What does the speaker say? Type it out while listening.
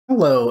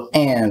Hello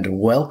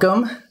and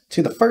welcome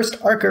to the first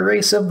ARCA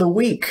race of the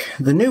week,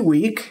 the new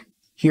week,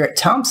 here at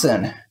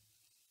Thompson.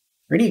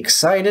 Pretty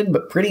excited,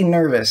 but pretty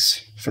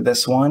nervous for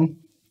this one.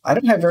 I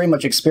don't have very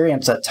much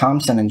experience at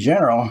Thompson in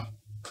general,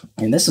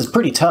 and this is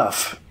pretty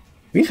tough.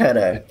 We've had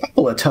a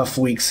couple of tough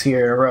weeks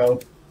here in a row.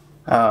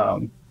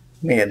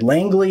 We had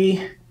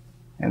Langley,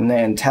 and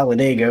then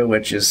Talladega,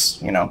 which is,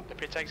 you know,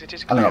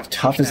 I don't know if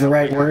tough is the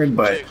right word,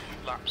 but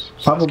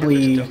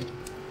probably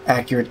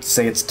accurate to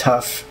say it's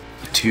tough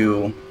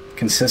to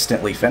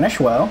consistently finish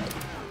well.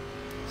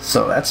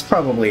 So that's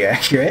probably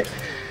accurate.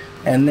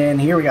 And then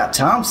here we got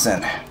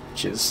Thompson,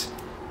 which is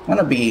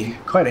gonna be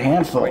quite a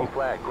handful. Green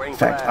flag. In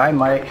fact, I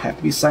might have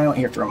to be silent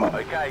here for a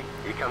moment. Okay,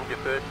 here comes your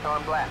first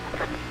time lap.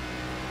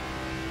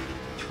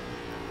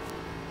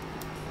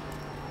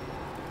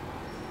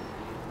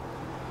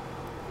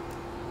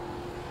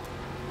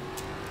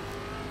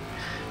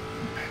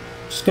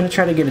 Just gonna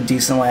try to get a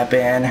decent lap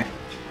in,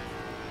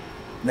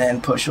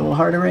 then push a little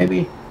harder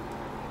maybe.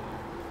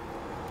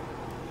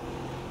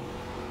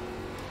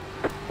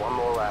 One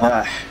more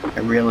lap. I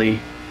really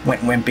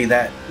went wimpy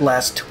that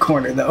last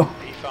corner though.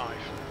 P5,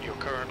 you're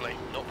currently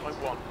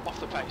 0.1 off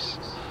the pace.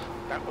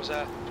 That was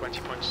a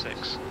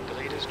 20.6. The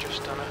leader's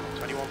just done a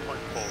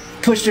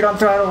 21.4. Pushed it on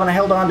throttle and I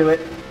held on to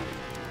it.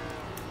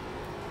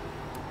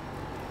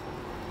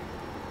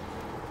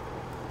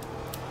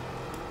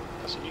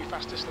 That's a new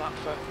fastest lap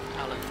for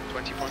Alan,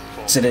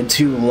 20.4. Exited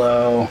too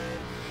low.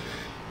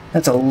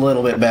 That's a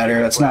little bit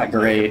better. That's not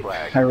great.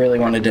 I really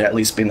wanted to at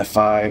least be in the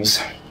fives.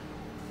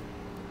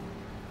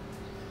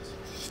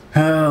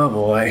 Oh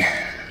boy,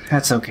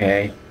 that's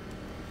okay.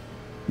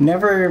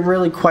 Never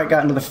really quite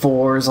got into the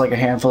fours like a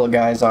handful of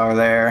guys are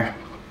there.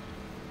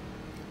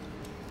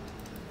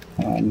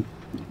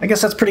 I guess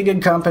that's pretty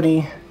good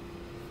company.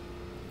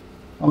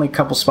 Only a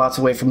couple spots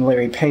away from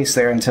Larry Pace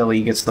there until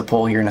he gets the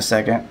pole here in a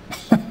second.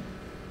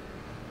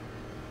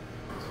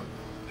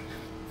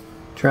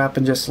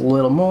 Dropping just a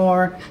little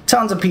more.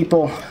 Tons of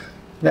people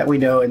that we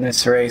know in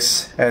this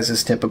race, as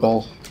is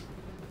typical.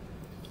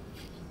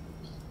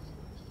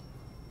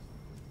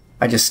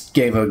 I just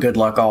gave a good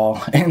luck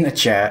all in the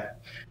chat.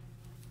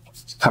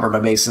 Cover my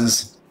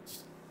bases.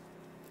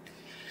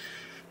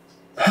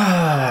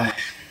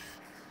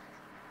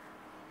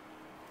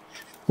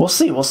 We'll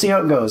see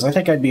how it goes. I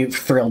think I'd be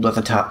thrilled with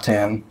the top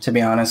 10, to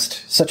be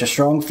honest. Such a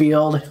strong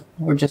field.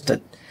 We're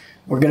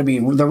gonna be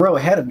the row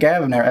ahead of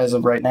Gavin as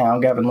of right now,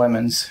 Gavin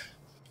Lemons.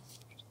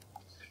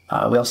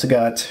 We also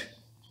got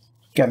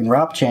Gavin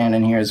Ropchan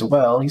in here as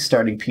well. He's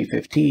starting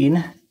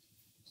P15.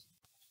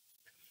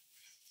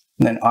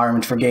 And then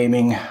Armed for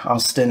Gaming,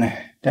 Austin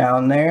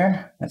down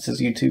there. That's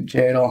his YouTube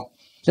channel.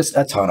 Just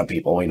a ton of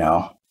people we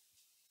know.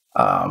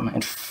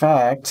 In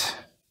fact,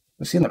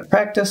 was he in the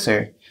practice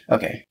or?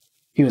 Okay,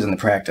 he was in the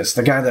practice.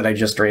 The guy that I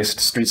just raced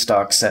Street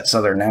Stocks at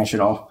Southern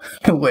National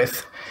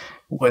with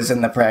was in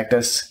the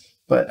practice.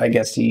 But I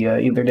guess he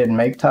either didn't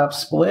make top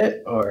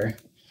split or,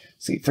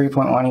 see,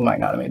 3.1, he might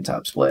not have made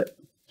top split.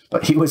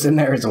 But he was in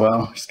there as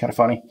well, which is kind of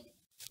funny.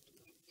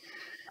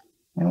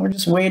 And we're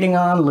just waiting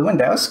on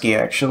Lewandowski,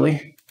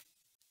 actually.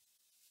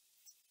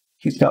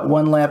 He's got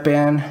one lap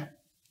in,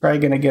 probably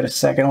going to get a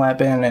second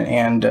lap in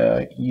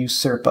and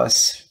usurp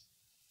us.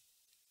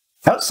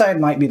 Outside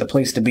might be the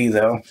place to be,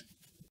 though.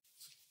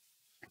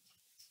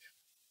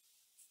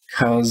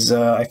 Because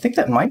I think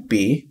that might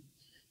be.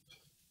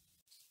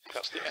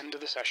 That's the end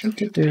of the session.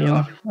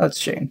 That's a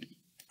shame.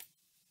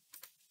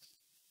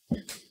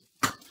 Good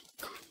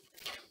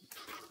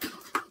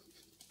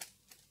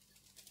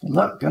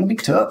luck, gonna be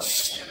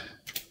tough.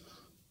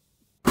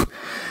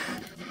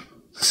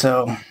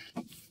 So,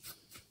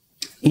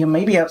 yeah,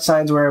 maybe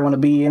outside's where I want to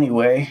be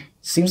anyway.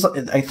 Seems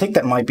like I think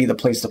that might be the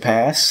place to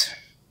pass.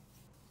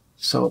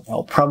 So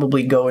I'll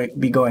probably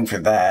be going for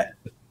that.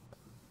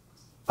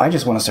 I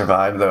just want to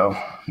survive though.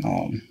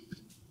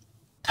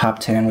 Top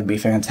 10 would be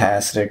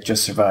fantastic.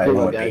 Just surviving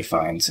would be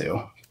fine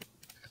too.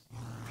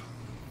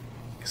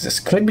 Because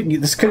this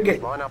could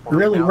get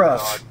really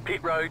rough.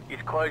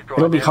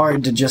 It'll be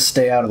hard to just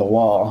stay out of the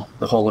wall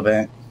the whole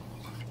event.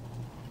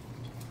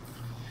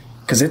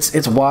 Because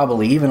it's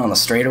wobbly, even on the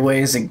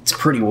straightaways, it's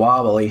pretty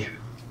wobbly.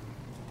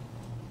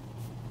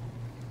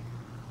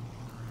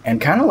 And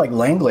kind of like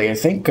Langley, I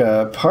think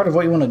part of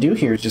what you want to do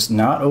here is just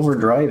not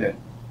overdrive it.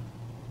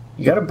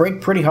 You got to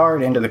brake pretty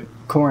hard into the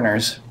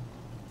corners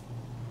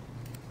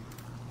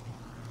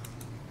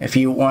if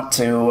you want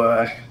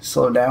to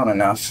slow down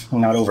enough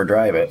and not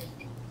overdrive it.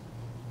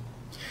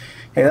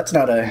 Hey, that's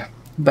not a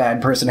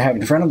bad person to have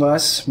in front of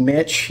us.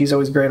 Mitch, he's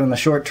always great on the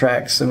short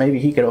tracks, so maybe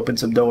he could open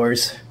some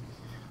doors.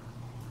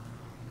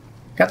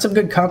 Got some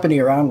good company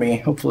around me.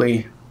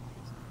 Hopefully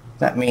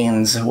that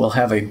means we'll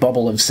have a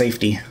bubble of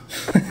safety.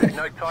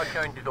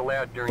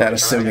 That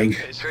assuming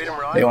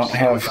they won't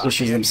have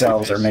issues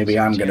themselves, or maybe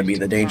I'm going to be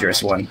the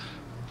dangerous one.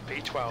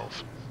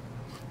 P12.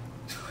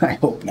 I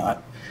hope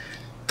not.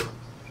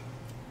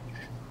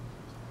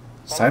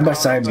 Side by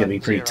side's going to be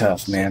pretty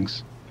tough, man.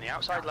 In the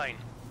outside lane.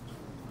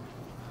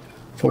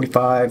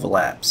 45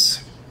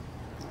 laps.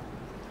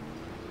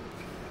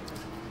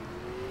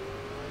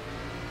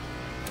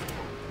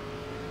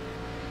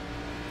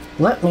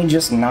 Let me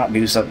just not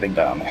do something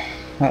dumb.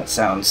 That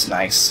sounds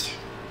nice.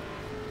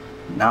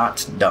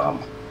 Not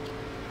dumb.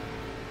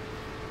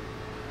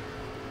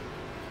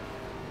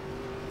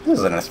 This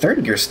isn't a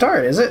third gear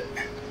start, is it?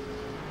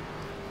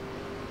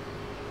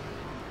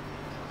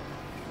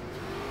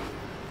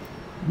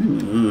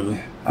 Ooh,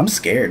 I'm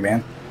scared,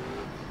 man.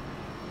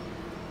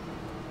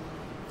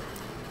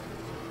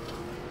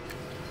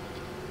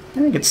 I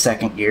think it's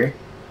second gear.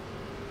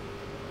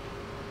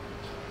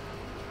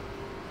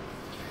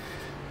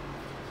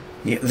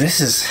 Yeah, this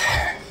is...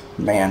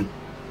 man.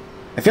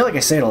 I feel like I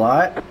say it a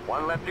lot,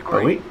 One left to but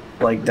green.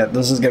 like that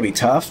this is gonna be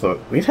tough, but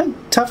we've had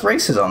tough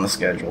races on the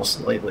schedules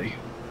lately.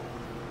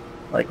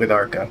 Like with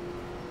ARCA.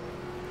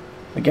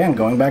 Again,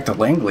 going back to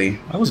Langley,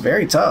 that was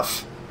very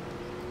tough.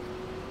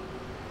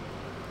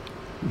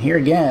 And here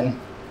again,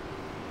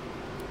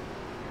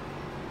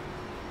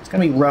 it's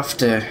gonna be rough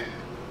to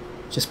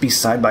just be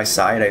side by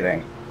side, I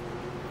think.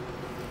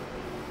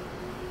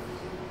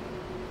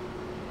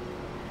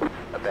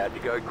 About to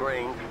go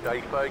green.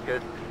 Stay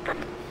focused.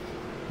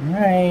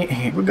 Alright,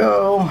 here we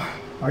go.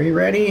 Are you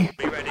ready?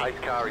 Be ready. Pace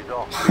car is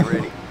off. Be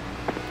ready.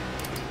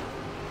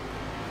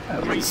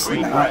 At least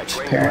green not,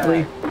 flag, green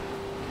apparently.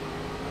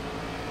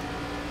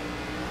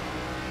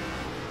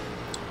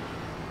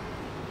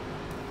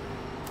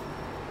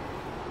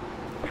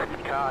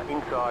 Car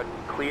inside.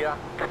 Clear.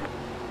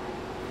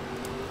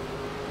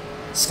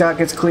 Scott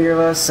gets clear of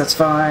us, that's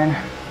fine.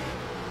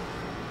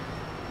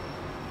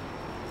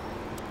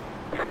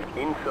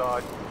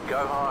 Inside.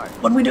 Go high.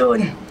 What are we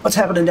doing? What's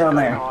happening down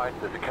Go there? high.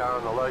 There's a car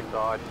on the low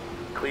side.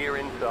 Clear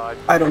inside.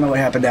 I don't know what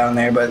happened down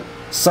there, but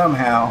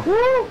somehow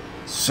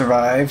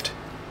survived.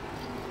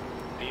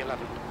 P11.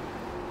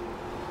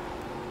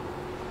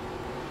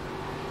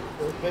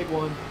 Big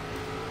one.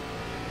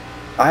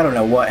 I don't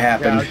know what Yeah, I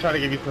happened. was trying to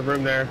give you some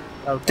room there.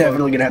 That was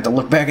Definitely gonna have to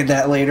look back at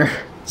that later,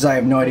 because I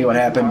have no idea what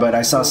happened, but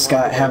I saw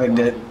Scott having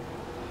to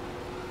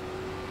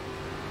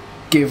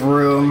give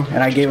room,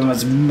 and I gave him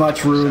as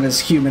much room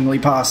as humanly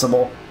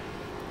possible.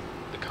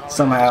 The car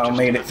Somehow just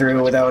made it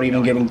through without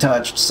even getting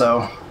touched,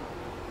 so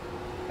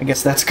I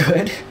guess that's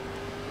good.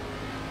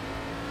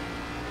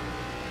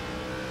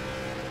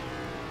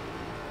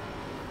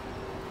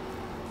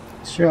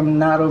 Sure I'm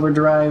not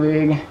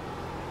overdriving.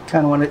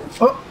 Kinda wanted...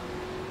 oh!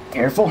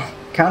 Careful.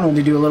 Kinda wanted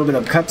to do a little bit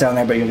of cut down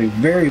there, but you gotta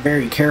be very,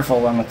 very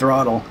careful on the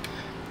throttle.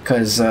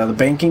 Because the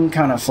banking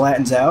kinda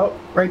flattens out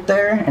right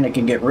there, and it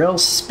can get real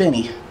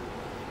spinny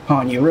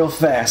on you real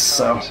fast,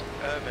 so...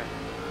 Urban.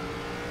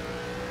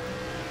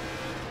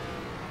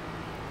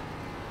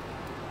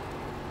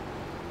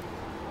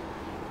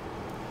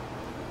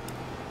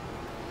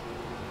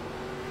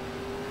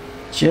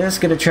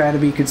 Just gonna try to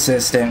be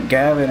consistent.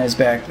 Gavin is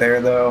back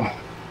there, though.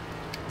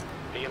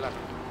 P11.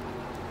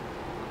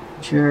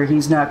 Sure,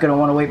 he's not gonna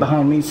want to wait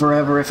behind me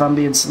forever if I'm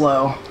being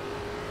slow.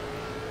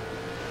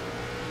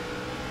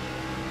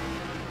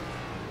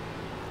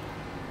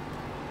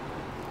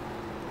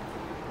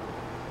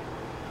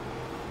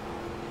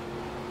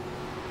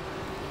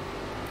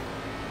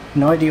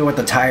 No idea what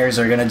the tires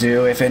are gonna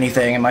do, if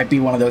anything. It might be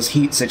one of those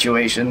heat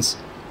situations.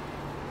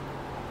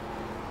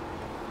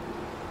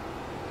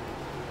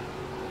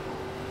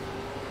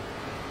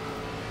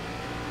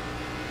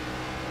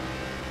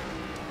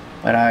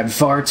 But I'm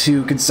far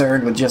too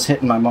concerned with just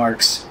hitting my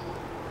marks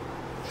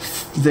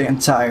than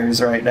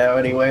tires right now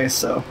anyway,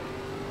 so...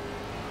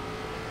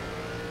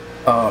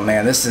 oh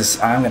man, this is...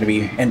 I'm gonna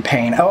be in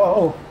pain.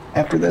 Oh,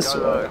 after this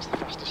one. That's the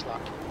fastest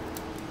lap.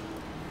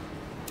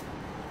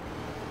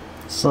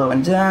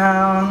 Slowing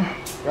down.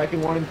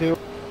 Wrecking 1 and 2.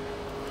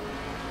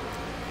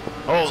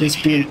 Holy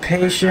Just being shit.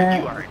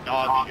 patient. You are a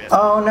dog shit.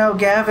 Oh no,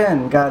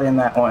 Gavin got in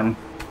that one.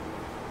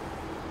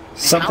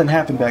 Something How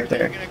happened back You're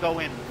there. gonna go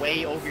in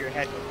way over your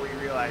head before you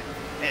realize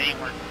it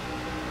ain't working.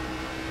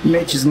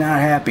 Mitch is not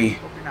happy.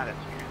 Hope you're not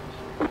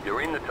experienced.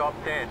 You're in the top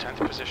 10.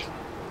 10th position.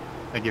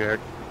 Thank you, Eric.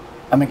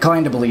 I'm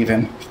inclined to believe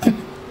him. Yeah,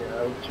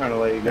 I was trying to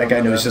let you go. That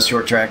guy knows just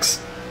short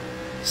tracks.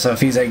 So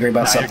if he's angry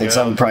about Nah, you're something, good.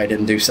 someone probably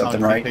didn't do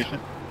something right.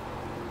 Patient.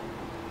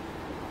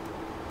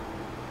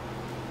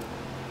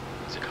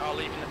 There's a car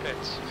leaving the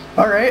pits.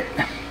 Alright,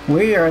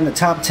 we are in the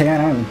top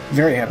 10. I'm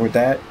very happy with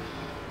that.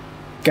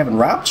 Gavin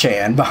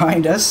Robchan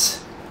behind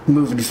us,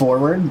 moving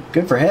forward.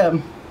 Good for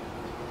him.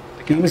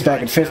 He was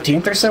back at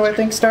 15th or so, I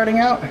think, starting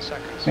out.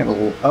 Seconds. We have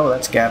a- oh,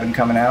 that's Gavin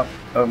coming out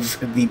of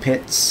the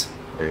pits.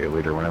 Hey,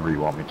 leader, whenever you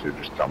want me to,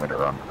 just tell me to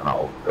run, and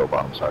I'll go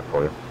bottom side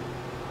for you.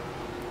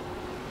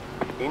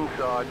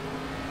 Inside.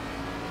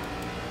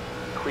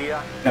 Clear.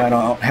 I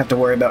don't have to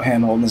worry about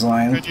him holding his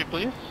line. Could you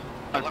please?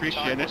 I The lap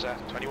appreciate time it. was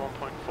at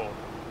 21.4.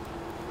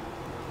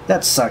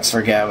 That sucks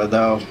for Gavin,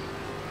 though.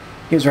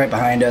 He was right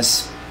behind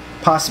us.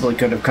 Possibly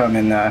could have come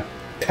and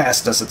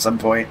passed us at some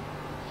point.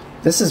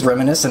 This is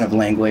reminiscent of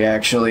Langley,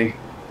 actually.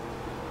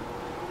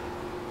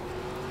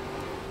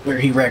 Where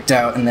he wrecked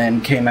out and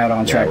then came out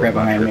on track I right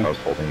wasn't behind sure me. if I was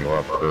holding you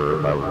up, or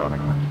if I was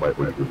running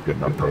slightly good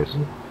enough pace.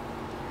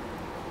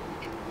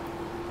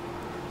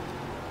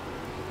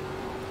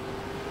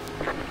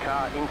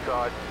 Car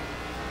inside.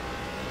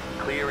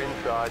 Clear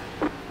inside.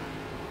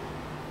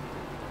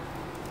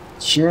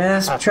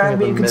 Just trying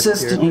to be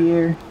consistent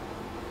here.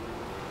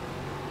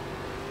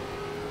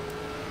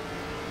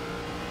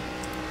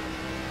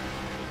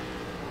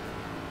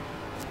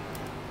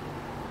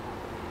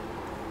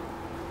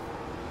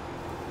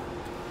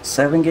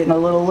 Seven getting a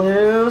little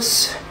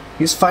loose.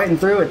 He's fighting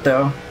through it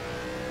though.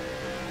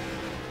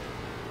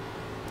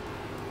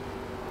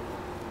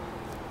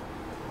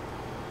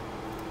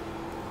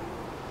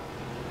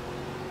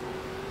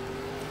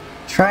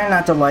 Trying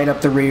not to light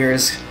up the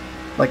rears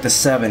like the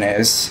 7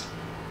 is.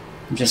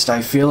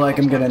 I feel like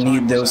I'm gonna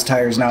need those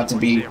tires not to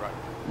be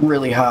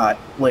really hot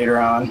later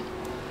on.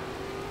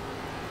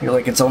 I feel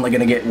like it's only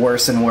gonna get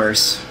worse and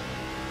worse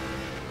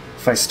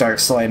if I start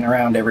sliding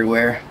around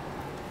everywhere.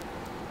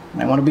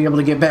 I want to be able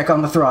to get back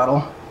on the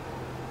throttle,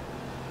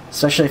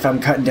 especially if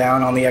I'm cutting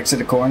down on the exit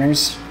of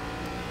corners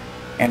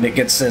and it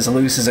gets as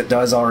loose as it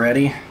does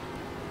already.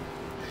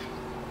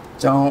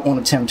 Don't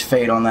want to tempt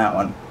fate on that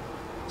one.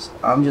 So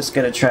I'm just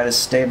going to try to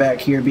stay back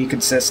here, be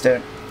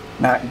consistent,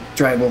 not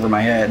drive over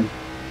my head.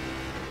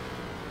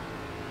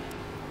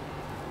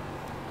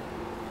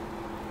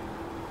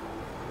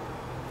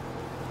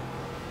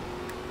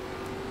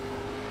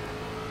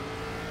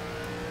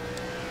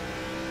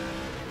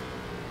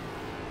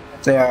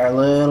 They are a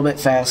little bit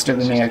faster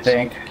than me, I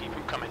think. Keep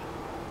them coming.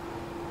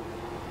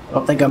 I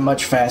don't think I'm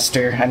much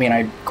faster. I mean,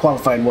 I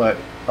qualified, what,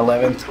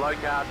 11th? Slow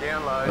car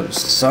down low.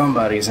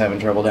 Somebody's having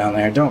trouble down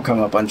there. Don't come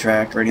up on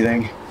track or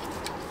anything.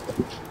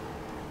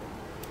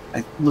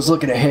 I was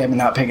looking at him and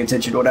not paying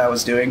attention to what I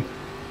was doing.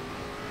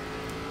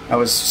 I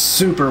was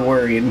super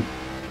worried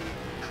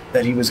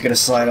that he was going to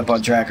slide up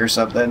on track or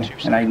something,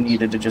 and I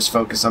needed to just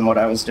focus on what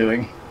I was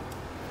doing.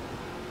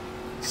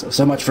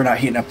 So much for not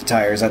heating up the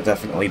tires. I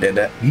definitely did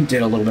that.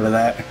 Did a little bit of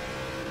that.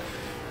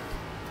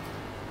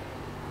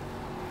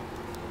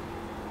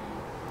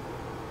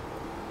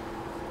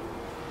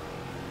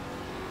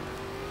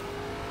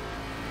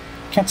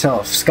 Can't tell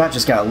if Scott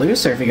just got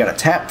loose or if he got a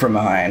tap from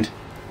behind.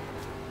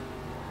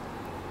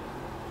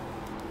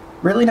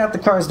 Really not the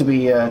cars to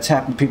be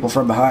tapping people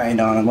from behind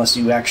on unless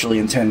you actually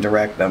intend to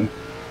wreck them.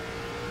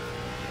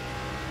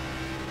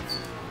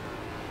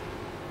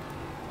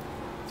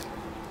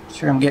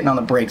 Sure, I'm getting on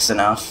the brakes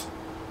enough.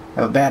 I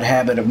have a bad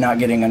habit of not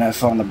getting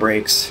enough on the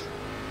brakes.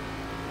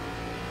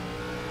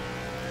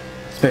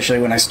 Especially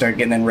when I start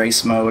getting in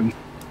race mode.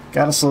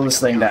 Gotta slow this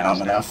thing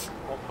down enough.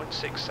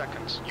 1.6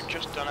 seconds. You've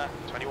just done a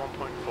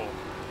 21.4.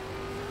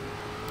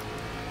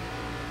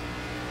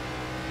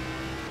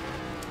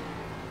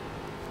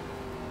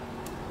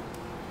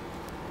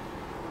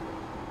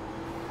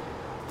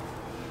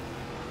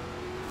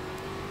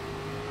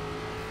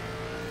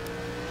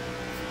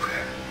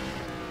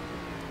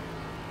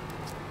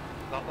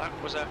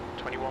 That was a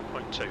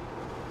 21.2.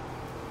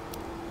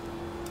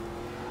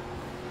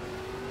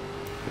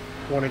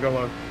 Want to go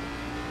on?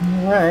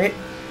 Alright.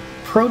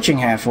 Approaching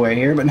halfway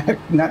here, but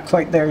not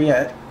quite there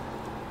yet.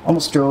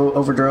 Almost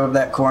overdrove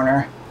that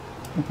corner.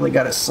 Hopefully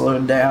got it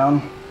slowed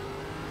down.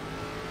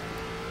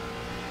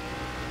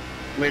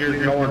 Later,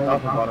 you're going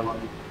up and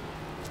bottom.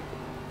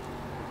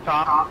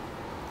 Top.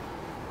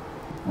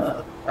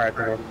 Alright,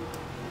 there.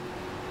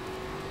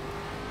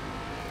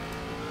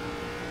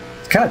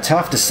 It's kind of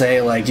tough to say,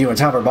 like, do you want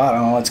top or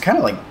bottom? Well, it's kind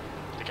of like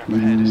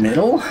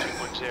middle?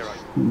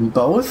 2.0.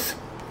 Both?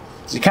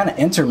 So you kind of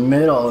enter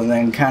middle and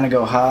then kind of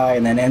go high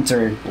and then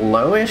enter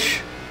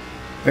lowish.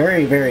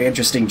 Very, very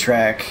interesting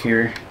track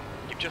here.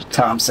 You've just done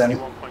Thompson.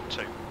 21.2.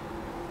 I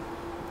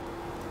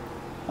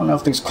don't know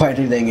if there's quite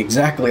anything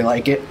exactly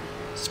like it.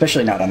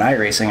 Especially not on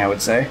iRacing, I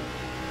would say.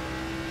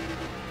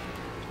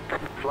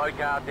 Slow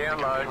car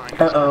down low.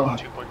 Uh-oh.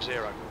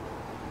 2.0.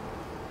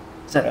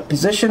 Is that a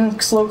position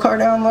slow car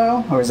down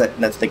low? Or is that,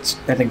 I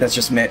think that's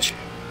just Mitch.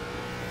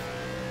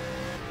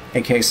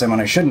 AKA someone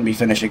I shouldn't be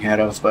finishing ahead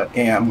of, but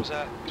am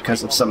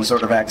because of some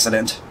sort of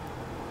accident.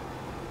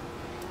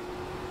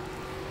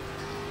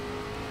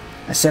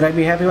 I said I'd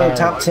be happy with a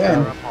top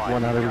 10.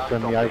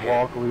 100% me. I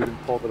walked, we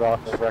pulled it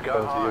off, and wrecked Go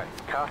those high. you.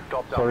 Car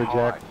stopped Sorry, up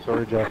high. Jack.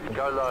 Sorry, Jack.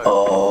 Go low.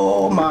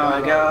 Oh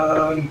my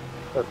god.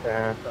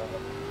 Okay.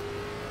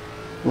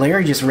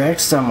 Larry just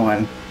wrecked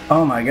someone.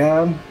 Oh my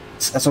god.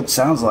 That's what it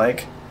sounds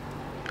like.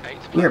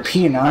 We are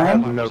P9. I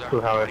have no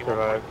clue how I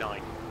survived.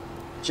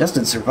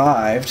 Justin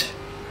survived.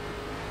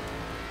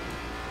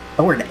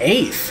 Oh, we're in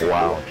 8th.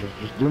 Wow.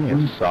 Just do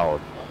me a solid.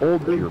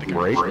 Hold your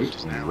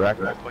brakes and wreck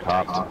the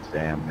top of the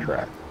damn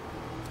track.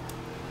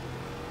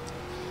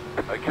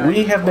 Okay.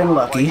 We have been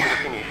lucky.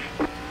 Finish.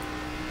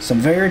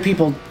 Some very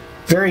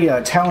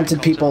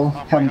talented people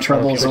having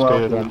trouble as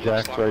well. On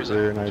Jack's right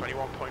there, and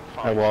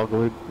I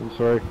woggled. I'm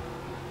sorry.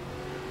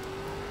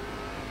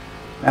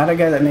 Not a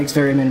guy that makes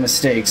very many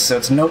mistakes, so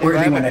it's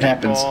noteworthy when it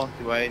happens.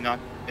 Do I not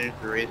finish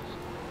the race?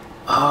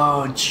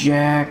 Oh,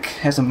 Jack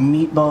has a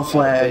meatball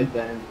flag.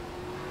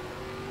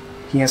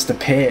 He has to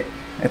pit.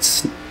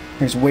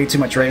 There's way too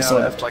much race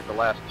left. That's like the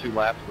last 2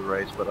 laps of the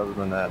race, but other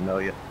than that, no,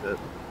 you have to.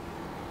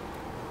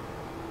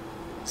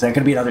 Is that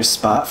going to be another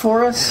spot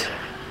for us?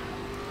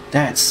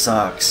 That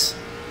sucks.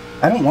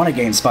 I don't want to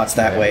gain spots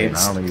that way.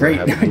 It's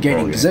great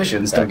gaining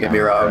positions, don't get me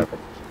wrong.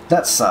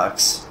 That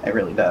sucks. It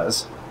really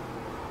does.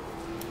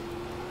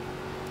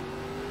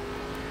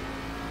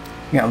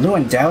 Yeah,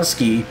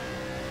 Lewandowski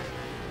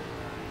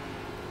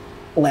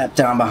lapped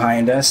down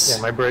behind us.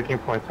 Yeah, my braking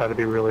points had to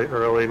be really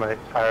early. My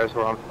tires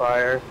were on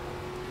fire.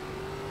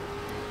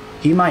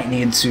 He might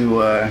need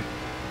to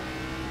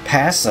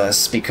pass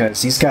us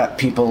because he's got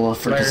people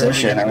for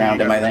position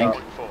around him, I think.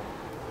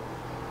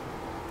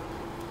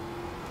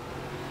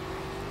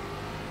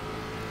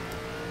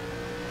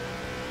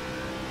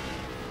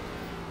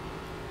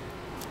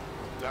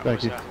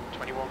 Thank you.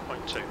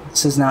 21.2.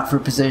 This is not for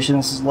position,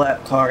 this is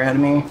lap car ahead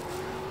of me.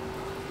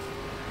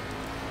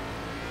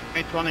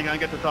 Hey, 20, gonna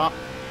get the top.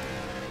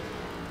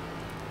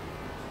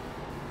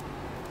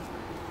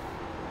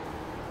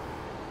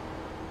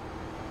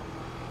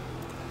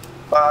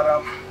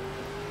 Bottom.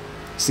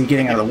 Is he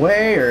getting out of the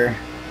way or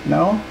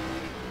no?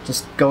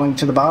 Just going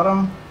to the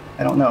bottom?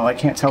 I don't know, I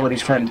can't tell what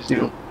he's trying to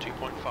do.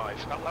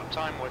 2.5. That lap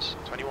time was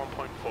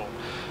 21.4.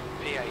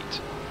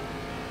 P8.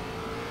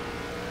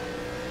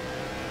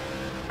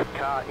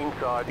 Car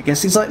inside. I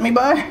guess he's letting me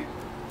by?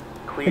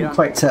 Clear. Couldn't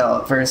quite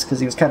tell at first because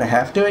he was kind of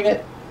half doing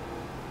it.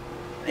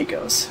 There he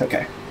goes,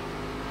 okay.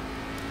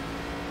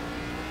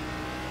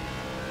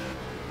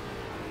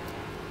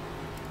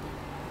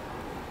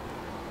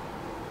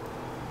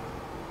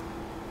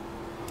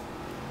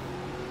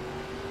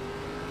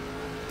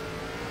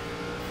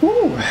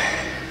 Whew.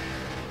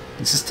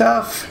 This is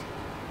tough.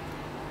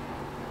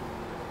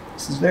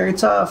 This is very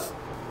tough.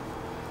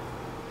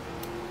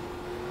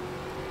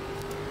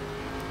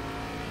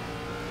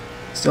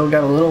 Still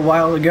got a little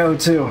while to go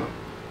too.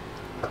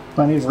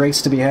 Plenty of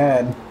race to be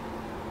had.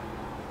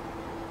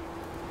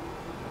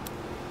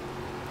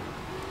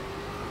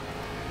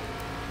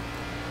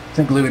 I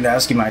think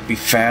Lewandowski might be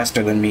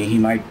faster than me. He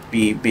might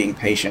be being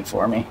patient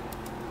for me.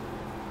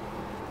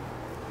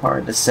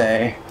 Hard to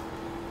say.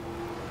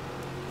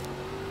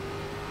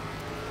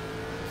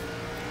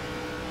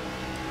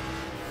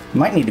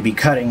 Might need to be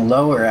cutting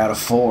lower out of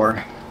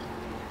 4.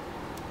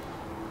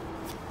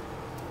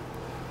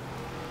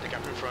 The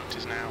gap in front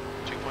is now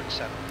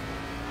 2.7.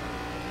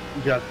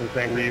 Justin,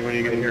 thank me when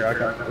you get here.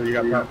 You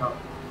got top.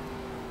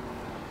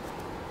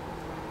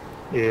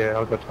 Yeah, I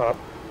was at top.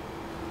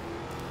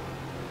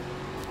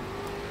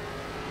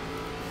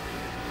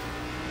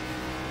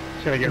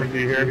 Can I get with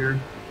you here?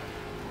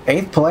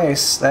 8th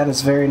place. That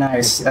is very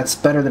nice. That's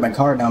better than my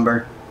car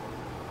number.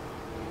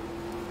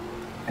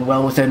 And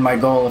well within my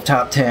goal of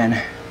top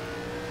 10.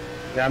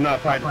 Yeah, I'm not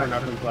fighting for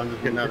nothing, so I'm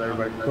just getting out of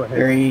everybody. Go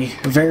ahead.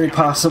 Very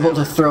possible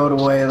to throw it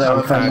away though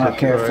if I'm not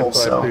careful,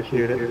 so I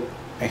appreciate it.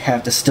 I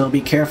have to still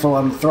be careful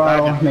on the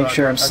throttle, make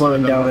sure I'm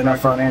slowing down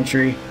enough on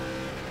entry.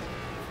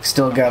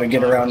 Still gotta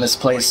get around this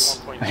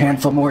place a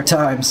handful more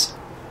times.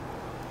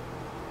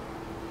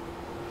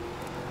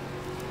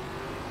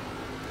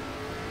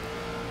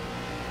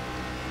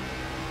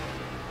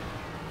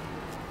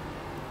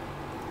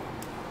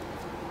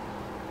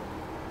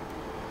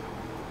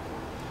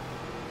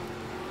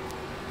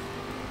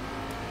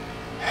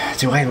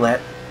 I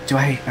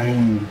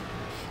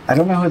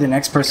don't know who the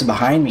next person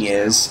behind me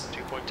is.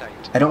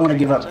 I don't want to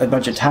give up a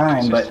bunch of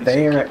time, but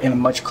they are in a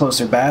much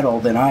closer battle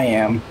than I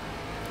am.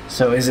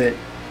 So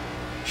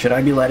should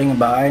I be letting him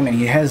by? I mean,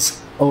 he has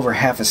over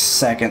half a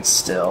second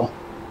still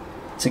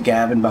to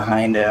Gavin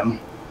behind him.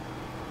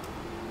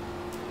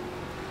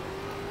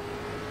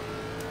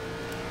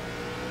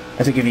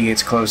 I think if he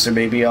gets closer,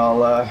 maybe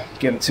I'll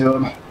give it to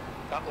him.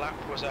 That lap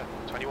was at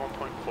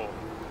 21.4.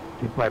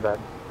 My bad.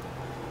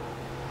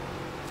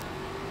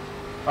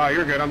 Oh,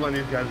 you're good. I'm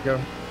letting these guys go.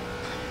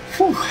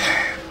 Whew.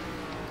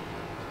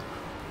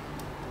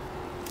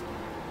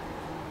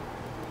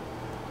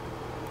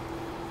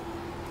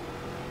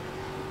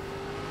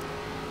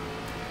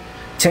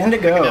 Ten to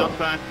go.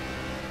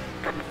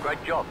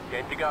 Great job.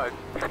 10 to go.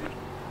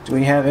 Do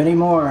we have any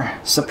more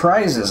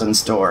surprises in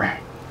store?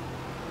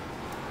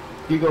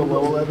 You go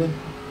low 11.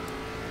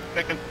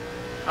 Picking.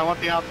 I want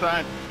the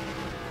outside.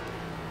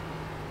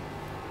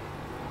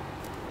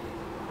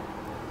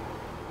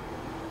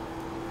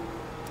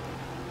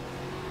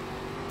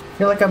 I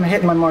feel like I'm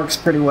hitting my marks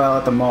pretty well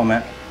at the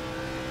moment.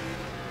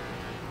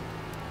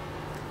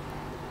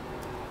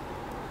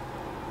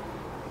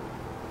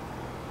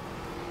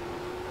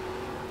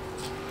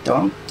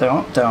 Don't.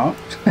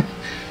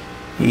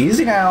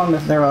 Easy now on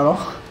the throttle.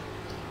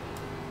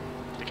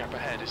 The gap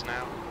ahead is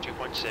now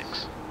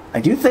 2.6.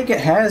 I do think it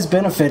has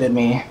benefited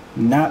me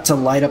not to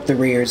light up the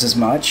rears as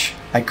much.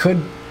 I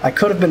could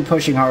have been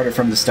pushing harder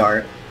from the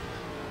start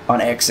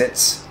on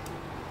exits.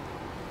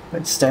 But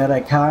instead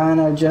I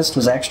kinda just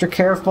was extra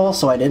careful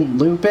so I didn't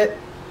loop it.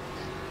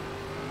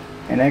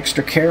 And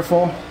extra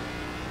careful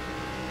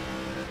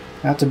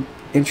not to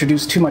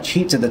introduce too much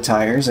heat to the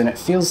tires, and it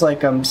feels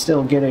like I'm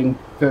still getting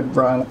good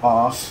run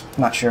off.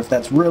 I'm not sure if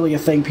that's really a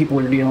thing people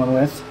are dealing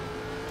with.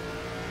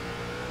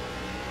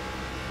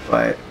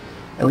 But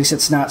at least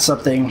it's not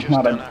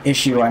an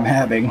issue I'm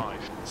having.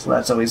 So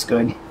that's always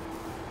good.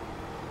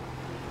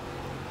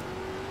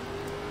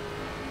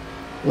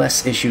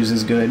 Less issues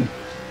is good.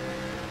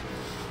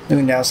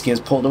 Lewandowski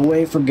has pulled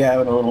away from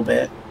Gavin a little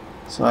bit.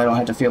 so I don't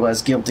have to feel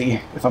as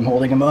guilty if I'm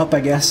holding him up, I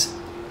guess.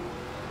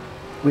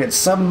 We had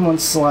someone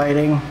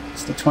sliding.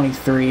 It's the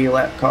 23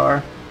 lap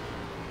car.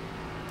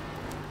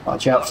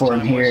 Watch out for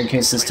him here in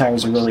case his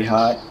tires are really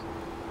hot.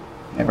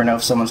 Never know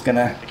if someone's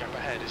gonna The gap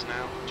ahead is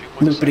now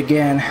 2.7. loop it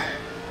again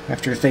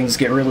after things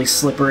get really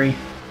slippery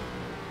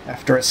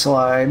after a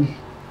slide.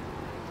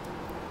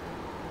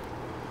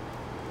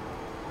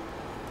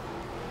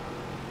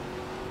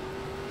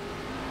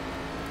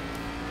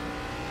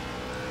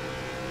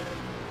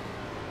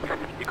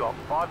 You got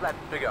 5 laps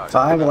to go.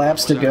 5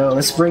 laps to go.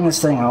 Let's bring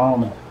this thing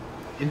home.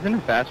 Isn't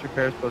a fast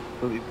repair supposed to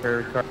fully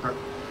repair a car?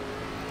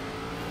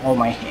 Oh,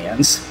 my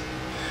hands.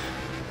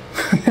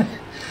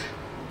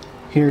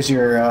 Here's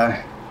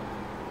your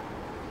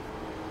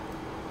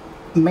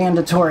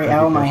mandatory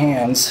 "ow my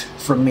hands"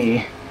 from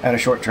me at a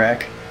short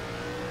track.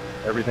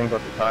 Everything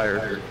but the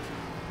tires.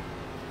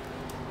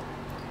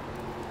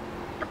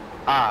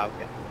 Ah,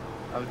 okay.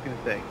 I was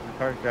gonna say, the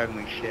car's driving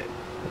like shit.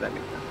 So that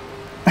makes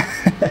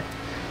sense.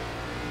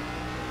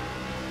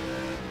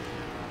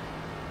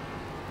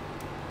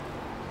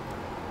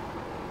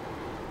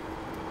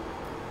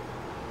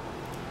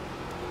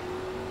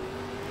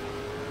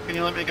 Can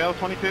you let me go,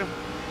 22?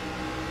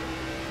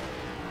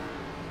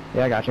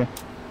 Yeah, I got you.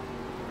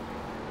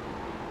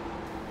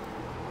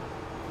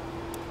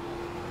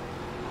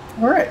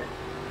 Alright,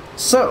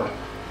 so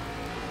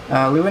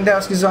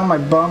Lewandowski's on my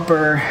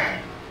bumper.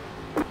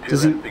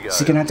 Is he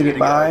gonna have to get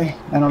by?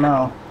 I don't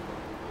know.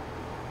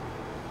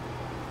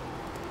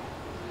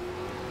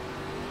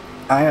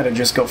 I ought to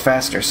just go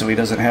faster so he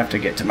doesn't have to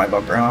get to my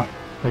bumper, huh?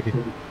 Thank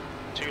you.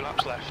 2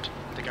 laps left.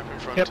 The gap in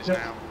front Yep, is yep.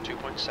 now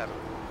 2.7.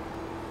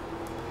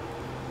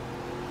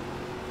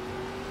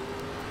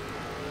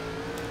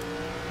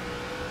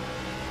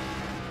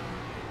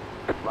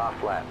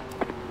 Last lap.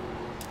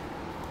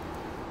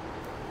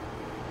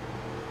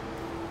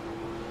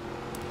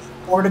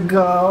 More to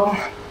go.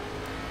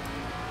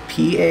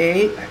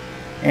 P8.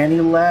 Any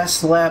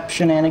last lap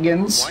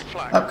shenanigans White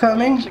flag.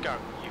 upcoming? To go.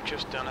 You've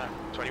just done a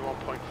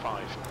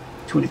 21.5.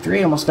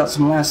 23, almost got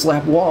some last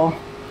lap wall.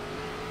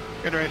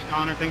 Good race,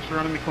 Connor. Thanks for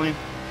running me clean.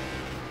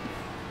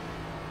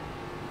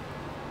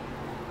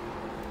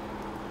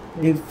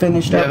 You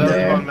finished up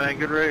there. man.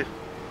 Good race.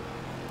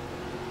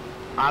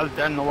 I was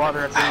dead in the water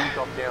at the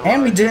end.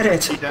 And we did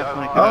it!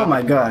 Definitely Oh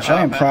my gosh,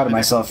 I am proud of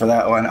myself for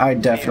that one. I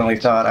definitely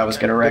thought I was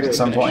going to wreck at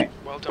some point.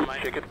 Well done,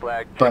 mate. Ticket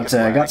flag. But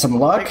got some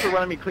luck, Thanks for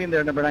running me clean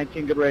there, number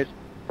 19. Good race.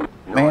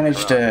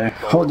 managed to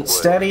hold it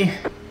steady,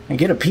 and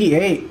get a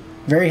P8.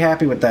 Very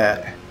happy with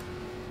that.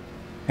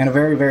 And a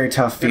very, very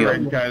tough Good race,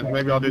 field. guys.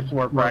 Maybe I'll do some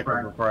more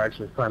practice before I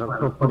actually sign up.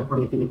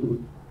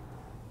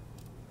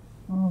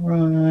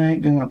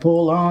 Alright, gonna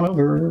pull on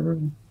over.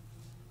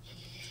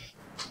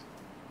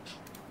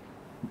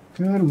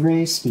 Good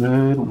race,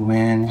 good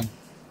win.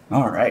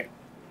 Alright.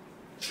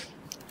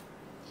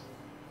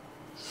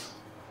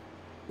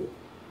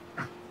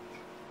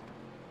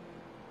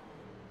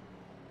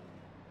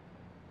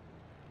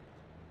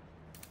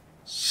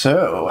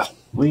 So,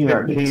 we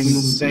are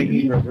Thank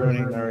you for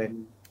running. All right.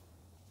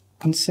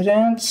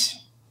 incident.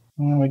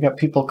 We got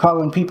people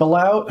calling people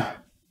out.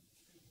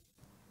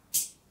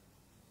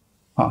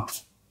 Huh.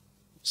 Let's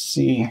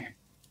see.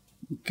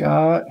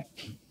 Got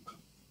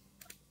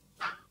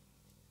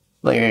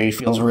Larry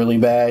feels really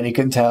bad, you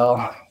can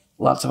tell.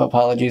 Lots of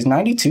apologies.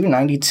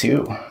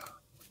 92.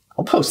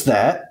 I'll post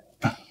that.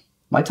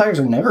 My tires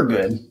are never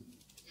good.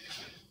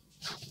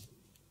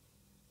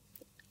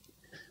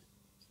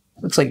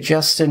 Looks like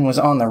Justin was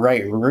on the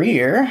right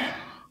rear.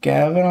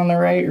 Gavin on the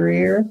right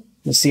rear.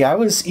 You see, I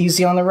was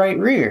easy on the right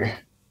rear.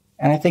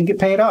 And I think it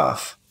paid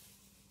off.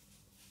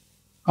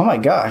 Oh my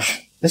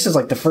gosh. This is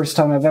like the first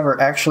time I've ever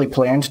actually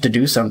planned to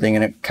do something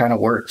and it kind of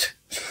worked.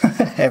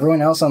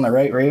 Everyone else on the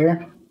right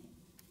rear,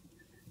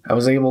 I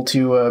was able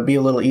to be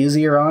a little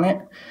easier on it.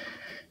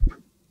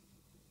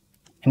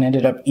 And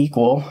ended up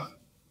equal.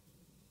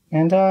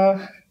 And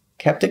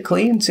kept it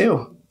clean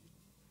too.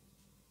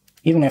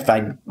 Even if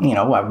I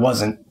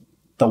wasn't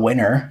the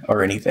winner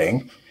or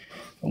anything.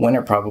 The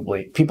winner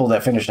probably, people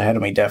that finished ahead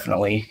of me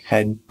definitely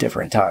had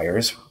different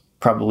tires.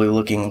 Probably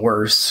looking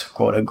worse,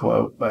 quote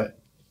unquote, but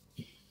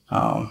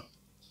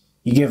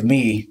you give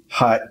me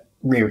hot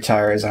rear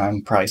tires and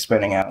I'm probably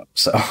spinning out.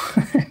 So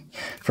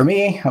for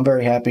me, I'm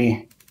very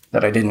happy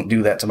that I didn't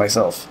do that to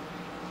myself.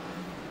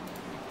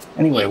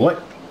 Anyway,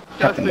 what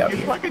happened out You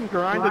here? fucking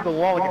grinded the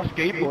wall like a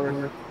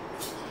skateboarder.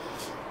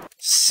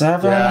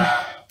 7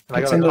 Yeah.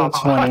 gets into the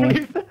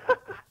 20.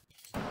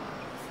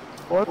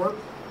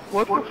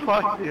 What the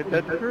fuck, dude?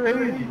 That's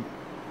crazy.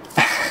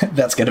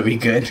 That's gonna be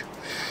good.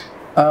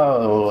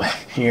 Oh,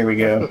 here we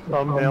go.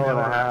 Thumbnail and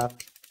a half.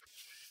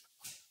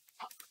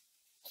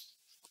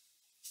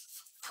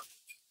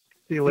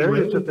 See,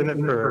 Larry's just in it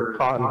for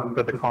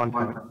the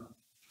content.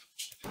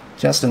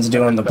 Justin's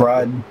doing the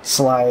broad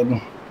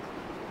slide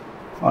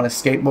on a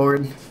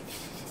skateboard.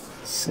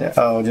 So,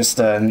 oh, just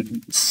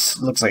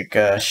looks like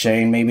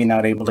Shane maybe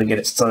not able to get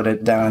it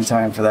slowed down in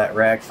time for that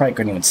wreck. Probably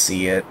couldn't even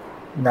see it.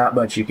 Not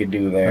much you could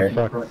do there.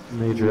 Fuck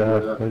major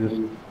ass.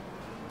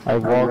 I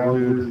wall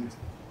glued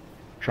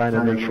trying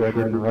to make sure I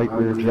didn't right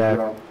rear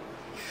jack.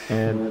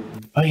 And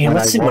oh yeah,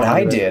 let's see what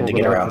I did to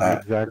get around the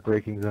that. exact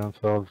braking zone,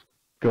 so I was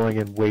going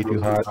in way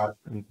too hot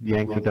and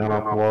yanked it down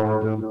off the wall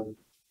into him.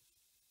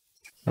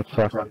 That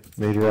sucked.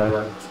 Major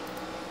ass.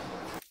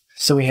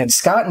 So we had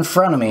Scott in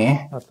front of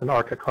me. That's an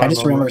ARCA car. I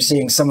just remember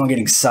seeing someone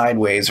getting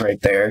sideways right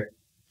there.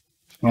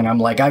 And I'm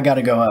like, I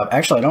gotta go up.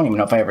 Actually, I don't even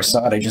know if I ever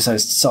saw it. I just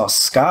saw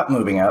Scott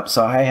moving up,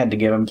 so I had to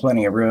give him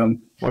plenty of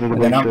room.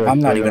 And then I'm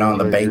not even on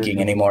the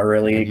banking anymore,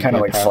 really. It kind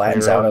of like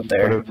flattens out up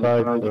there.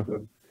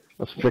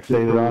 I was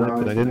fixated on it,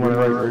 but I didn't want to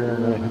right rear,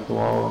 and then I hit the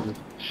wall and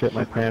just shit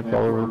my pants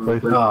all over the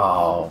place.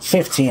 Oh,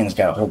 15's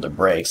got to hold the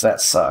brakes.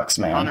 That sucks,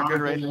 On man. a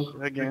good race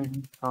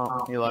again.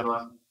 Oh, he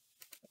left.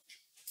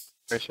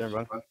 Great shit,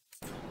 bud.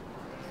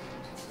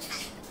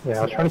 Yeah,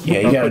 I was trying to keep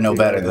Yeah, you up got to with know you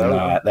better guys. than I was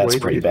that. That's way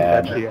pretty too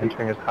bad. actually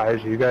entering as high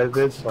as you guys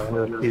did, so I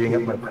ended up heating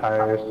up my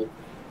tires.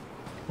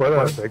 What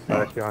are the brakes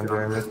actually on,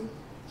 Jeremy?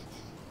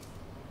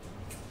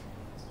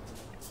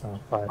 Oh,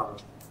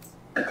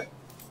 5.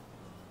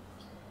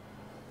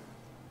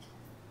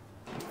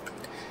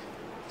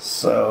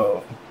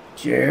 So,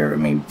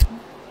 Jeremy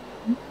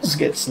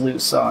gets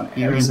loose on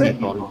everything.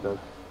 Well,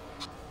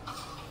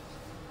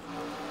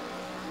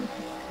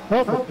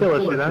 let's still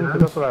issue then,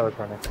 because that's what I was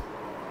running.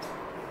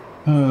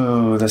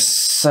 Ooh, the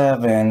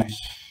 7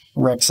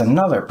 wrecks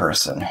another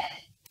person.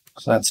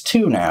 So that's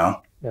 2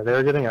 now. Yeah, they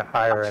were getting a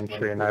higher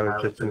entry, and I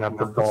was just enough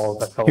the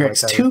balls. I felt Here, like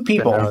it's I 2 was spinning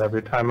people. out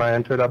every time I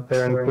entered up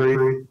there in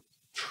 3.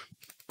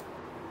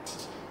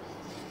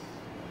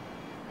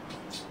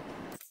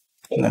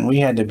 And then we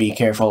had to be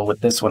careful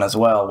with this one as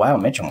well. Wow,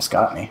 Mitch almost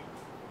got me.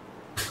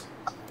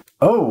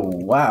 Oh,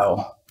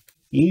 wow.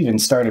 He even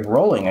started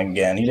rolling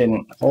again. He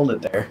didn't hold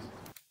it there.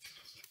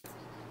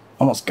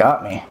 Almost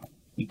got me.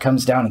 He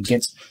comes down and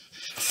gets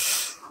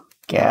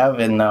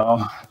Gavin,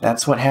 though.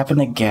 That's what happened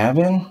to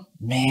Gavin?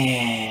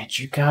 Mitch,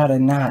 you gotta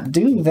not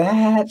do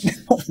that.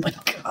 Oh my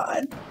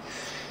god.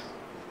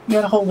 You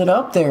gotta hold it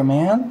up there,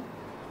 man.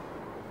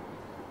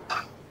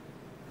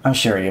 I'm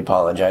sure he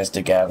apologized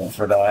to Gavin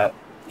for that.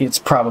 It's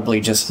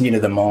probably just heat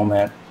of the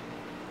moment.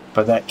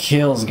 But that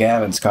kills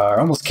Gavin's car.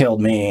 Almost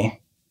killed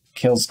me.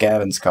 Kills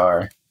Gavin's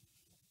car.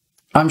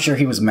 I'm sure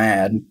he was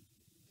mad.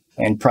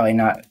 And probably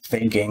not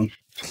faking.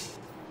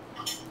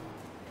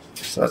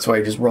 So that's why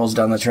he just rolls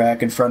down the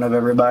track in front of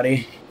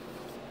everybody.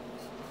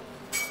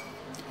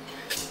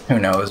 Who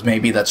knows?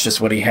 Maybe that's just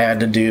what he had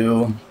to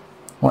do.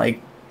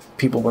 Like,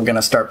 people were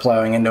gonna start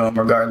plowing into him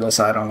regardless.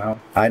 I don't know.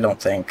 I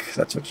don't think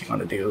that's what you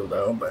want to do,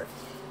 though, but...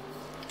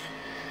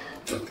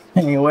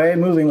 Anyway,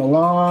 moving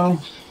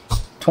along.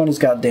 20's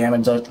got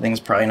damage. That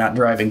thing's probably not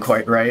driving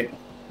quite right.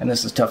 And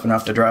this is tough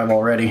enough to drive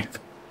already.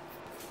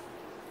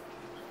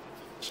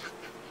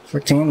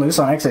 14, loose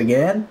on exit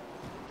again?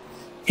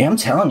 Yeah, I'm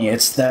telling you,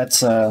 it's that,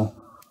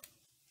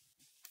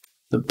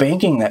 the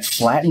banking that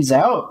flattens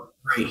out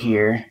right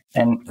here.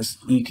 And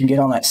you can get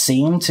on that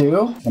seam,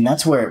 too. And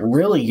that's where it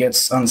really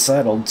gets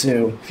unsettled,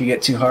 too, if you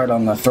get too hard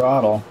on the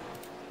throttle.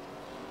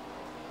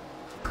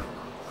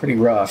 Pretty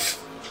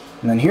rough.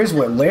 And then here's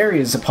what Larry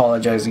is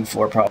apologizing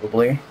for,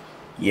 probably.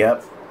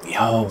 Yep.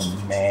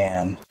 Oh,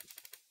 man.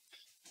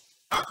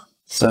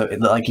 So,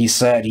 like he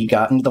said, he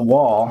got into the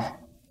wall.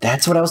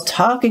 That's what I was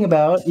talking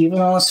about. Even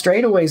on the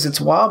straightaways, it's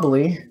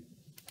wobbly.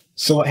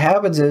 So what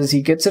happens is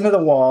he gets into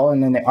the wall,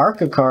 and then the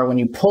ARCA car, when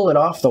you pull it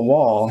off the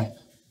wall,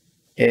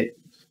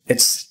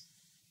 it's,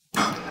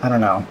 I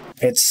don't know,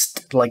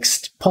 it's like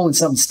pulling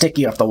something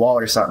sticky off the wall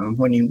or something.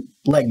 When you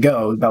let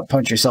go, you about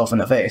punch yourself in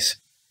the face.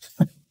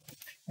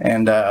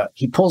 And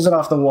he pulls it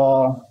off the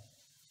wall.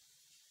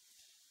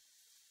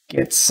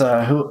 Gets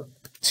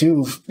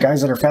 2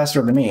 guys that are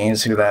faster than me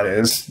is who that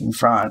is in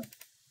front.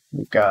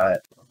 We've got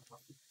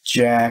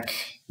Jack,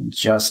 and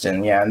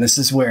Justin. Yeah, and this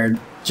is where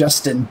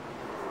Justin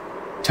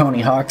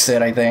Tony Hawk's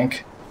it, I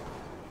think.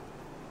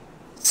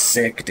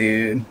 Sick,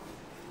 dude.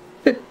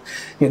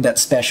 He had that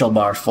special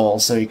bar full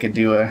so he could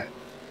do a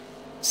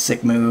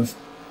sick move.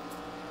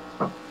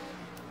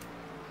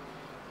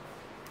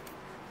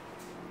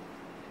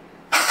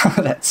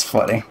 That's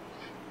funny.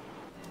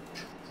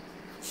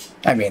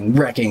 I mean,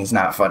 wrecking's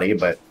not funny,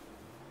 but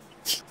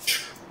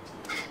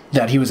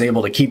that he was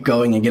able to keep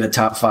going and get a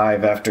top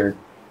 5 after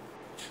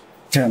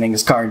turning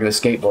his car into a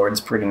skateboard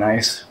is pretty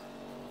nice.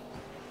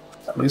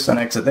 Loose on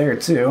exit there,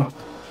 too.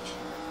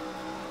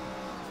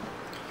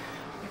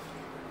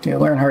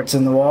 Dale Earnhardt's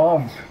in the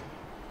wall.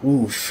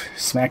 Oof,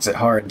 smacks it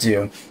hard,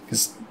 too.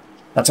 Because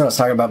that's what I was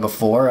talking about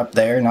before, up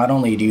there. Not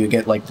only do you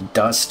get, like, the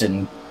dust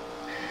and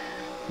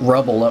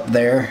rubble up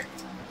there,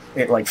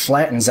 it like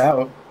flattens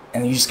out,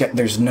 and you just get,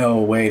 there's no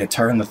way to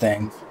turn the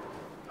thing.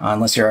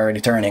 Unless you're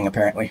already turning,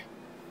 apparently.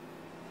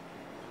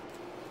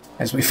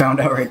 As we found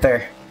out right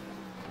there.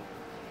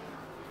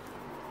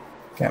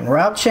 Okay, and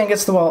Rob Chen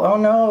gets the wall. Oh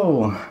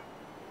no!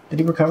 Did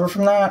he recover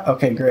from that?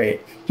 Okay,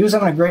 great. He was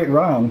having a great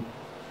run,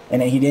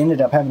 and he ended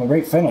up having a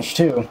great finish,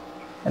 too.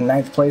 And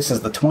 9th place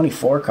is the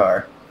 24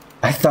 car.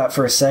 I thought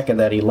for a second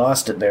that he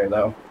lost it there,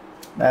 though.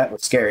 That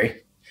was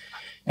scary.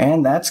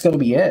 And that's going to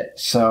be it.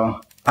 So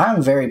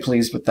I'm very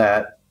pleased with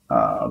that.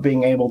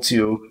 Being able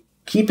to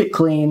keep it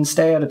clean,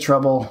 stay out of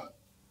trouble,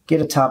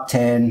 get a top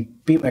 10,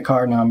 beat my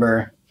car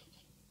number,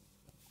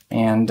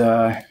 and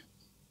have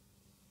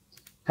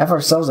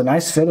ourselves a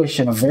nice finish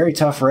in a very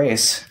tough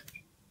race.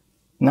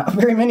 Not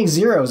very many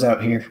zeros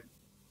out here.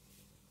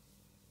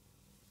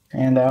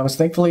 And I was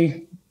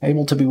thankfully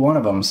able to be one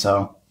of them,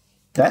 so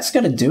that's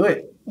going to do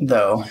it,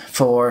 though,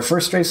 for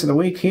first race of the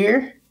week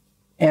here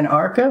in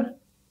ARCA.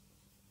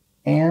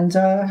 And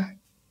I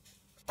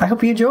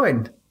hope you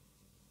enjoyed.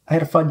 I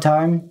had a fun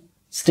time.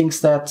 Stinks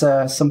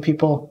that some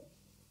people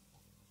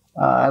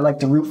I like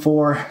to root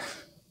for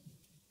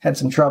had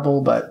some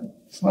trouble, but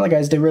some other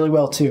guys did really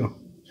well too.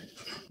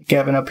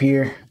 Gavin up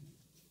here,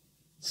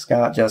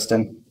 Scott,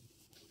 Justin,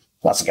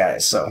 lots of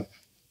guys. So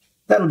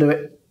that'll do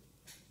it.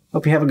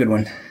 Hope you have a good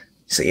one.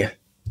 See ya.